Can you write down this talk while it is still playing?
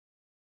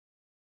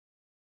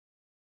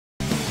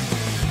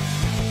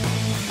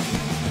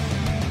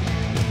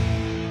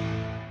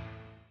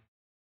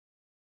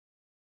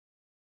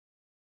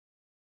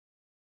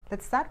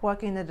Let's start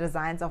working the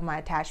designs of my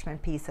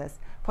attachment pieces.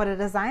 For the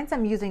designs,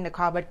 I'm using the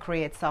Carbide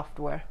Create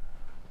software.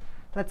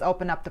 Let's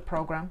open up the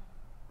program.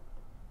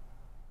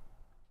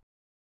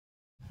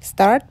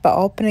 Start by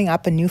opening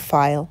up a new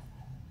file.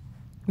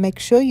 Make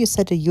sure you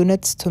set the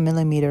units to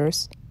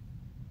millimeters.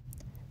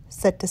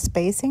 Set the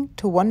spacing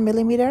to 1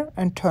 millimeter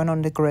and turn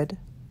on the grid.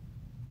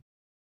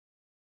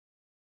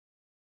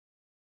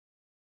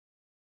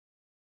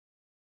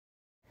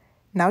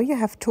 Now you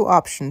have two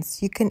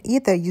options. You can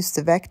either use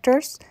the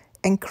vectors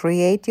and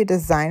create your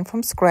design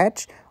from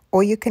scratch,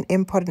 or you can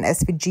import an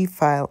SVG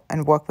file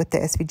and work with the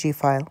SVG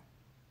file.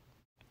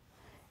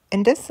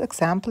 In this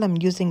example, I'm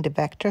using the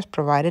vectors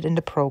provided in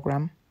the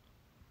program.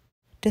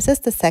 This is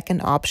the second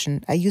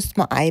option. I used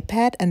my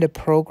iPad and a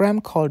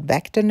program called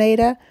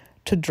Vectornator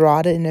to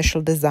draw the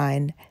initial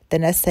design.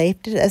 Then I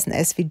saved it as an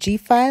SVG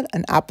file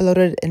and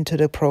uploaded it into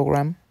the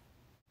program.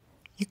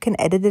 You can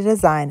edit the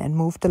design and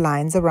move the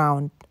lines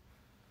around.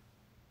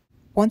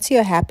 Once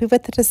you're happy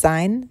with the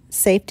design,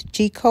 save the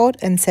G-code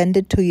and send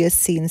it to your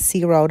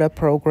CNC router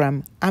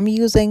program. I'm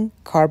using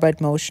Carbide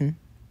Motion.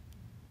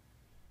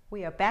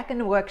 We are back in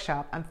the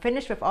workshop. I'm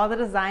finished with all the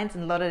designs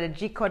and loaded the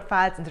G-code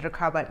files into the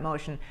Carbide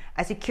Motion.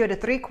 I secured a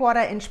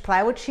 3/4 inch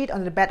plywood sheet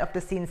on the bed of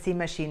the CNC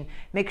machine.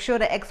 Make sure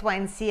the X, Y,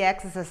 and Z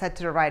axis are set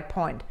to the right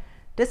point.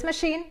 This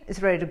machine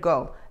is ready to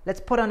go.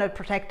 Let's put on the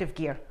protective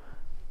gear.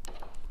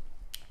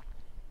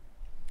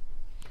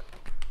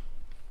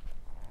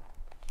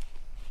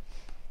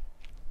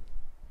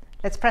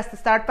 Let's press the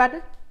start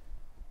button.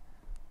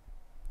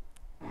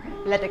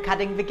 Let the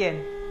cutting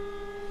begin.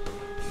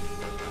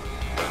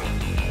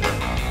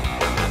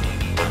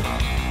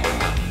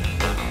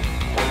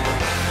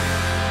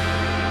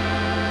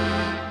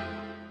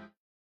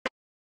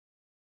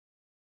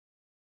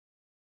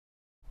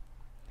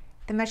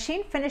 The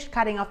machine finished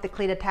cutting off the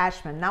cleat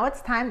attachment. Now it's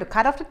time to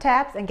cut off the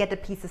tabs and get the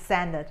pieces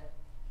sanded.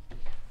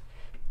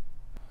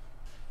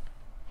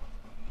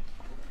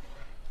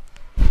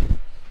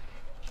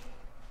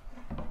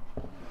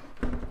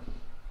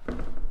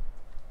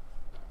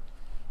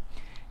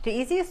 The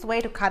easiest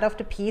way to cut off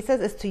the pieces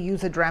is to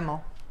use a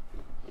Dremel.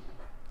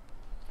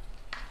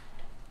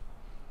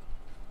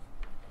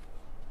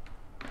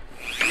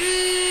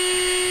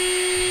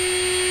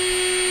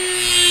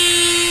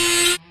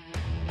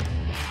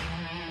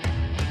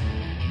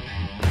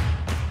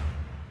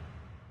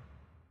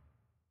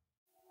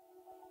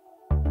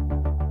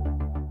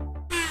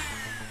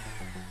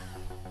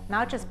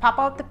 Now just pop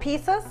out the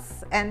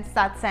pieces and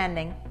start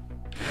sanding.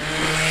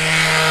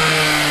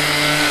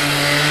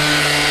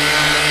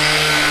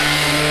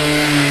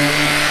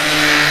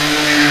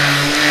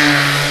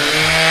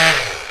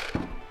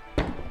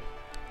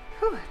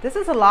 This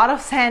is a lot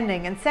of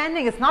sanding, and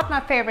sanding is not my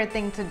favorite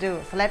thing to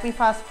do, so let me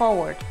fast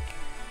forward.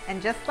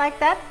 And just like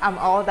that, I'm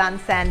all done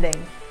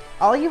sanding.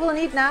 All you will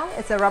need now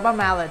is a rubber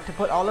mallet to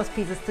put all those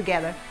pieces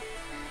together.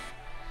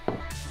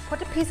 Put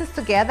the pieces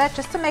together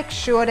just to make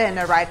sure they're in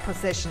the right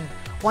position.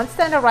 Once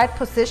they're in the right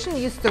position,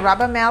 use the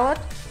rubber mallet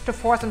to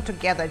force them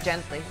together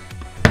gently.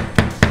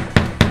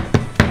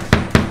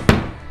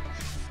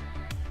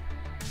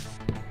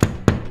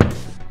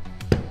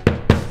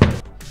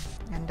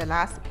 And the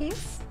last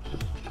piece.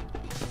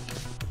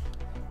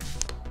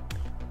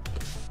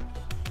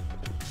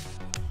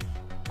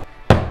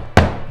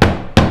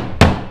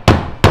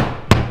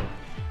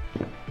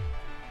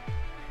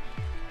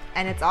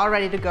 And it's all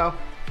ready to go.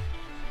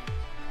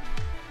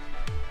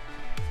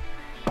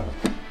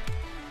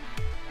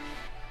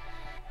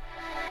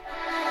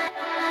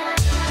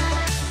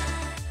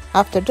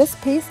 After this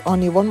piece,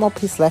 only one more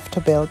piece left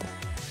to build.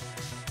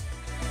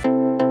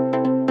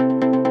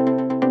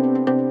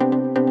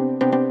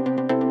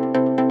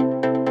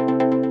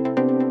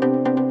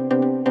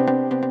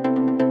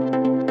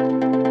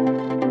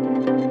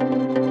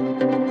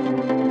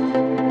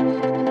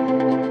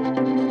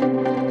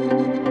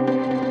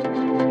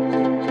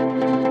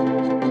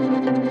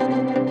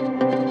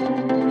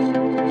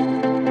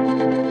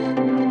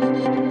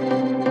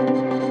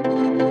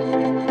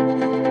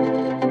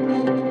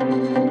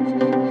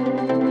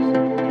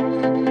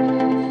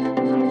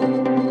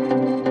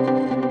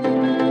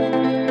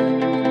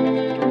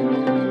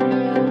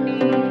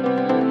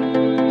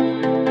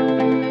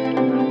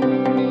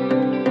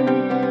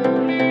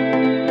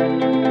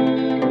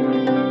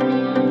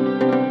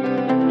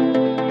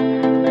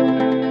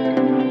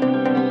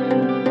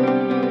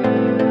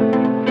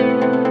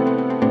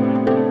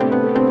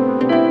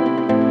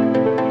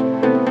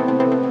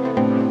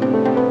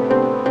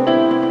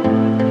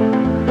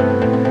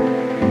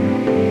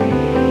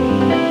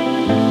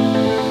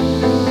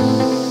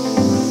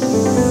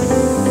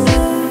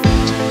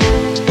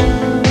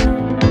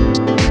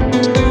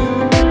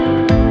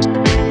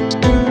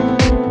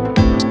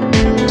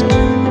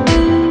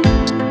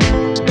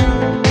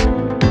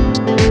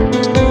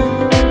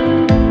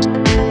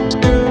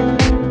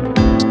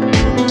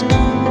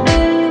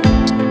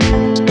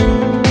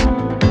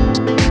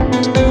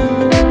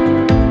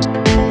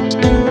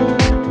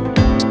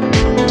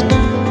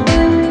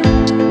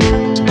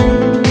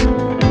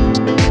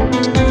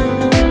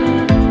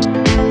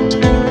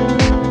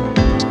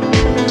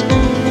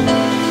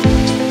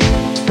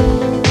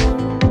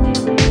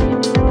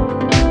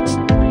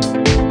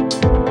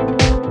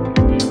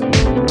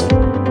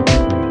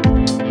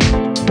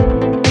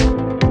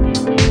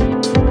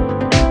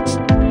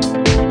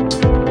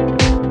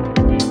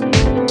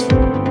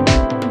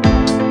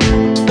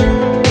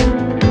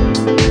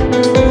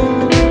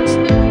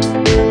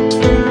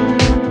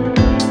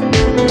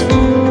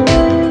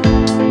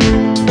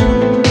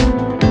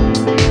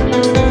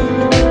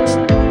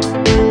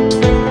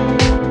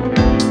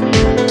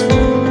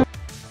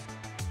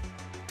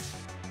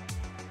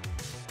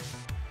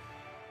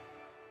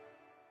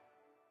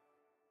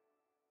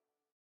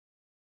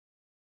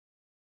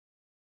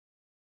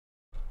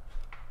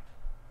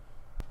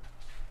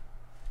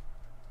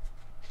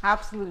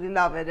 Absolutely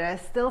love it.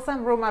 There's still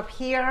some room up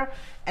here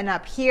and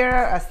up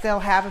here. I still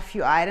have a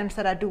few items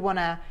that I do want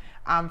to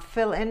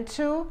fill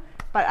into,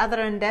 but other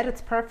than that,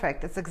 it's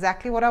perfect. It's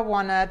exactly what I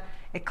wanted.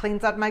 It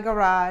cleans out my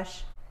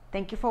garage.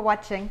 Thank you for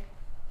watching.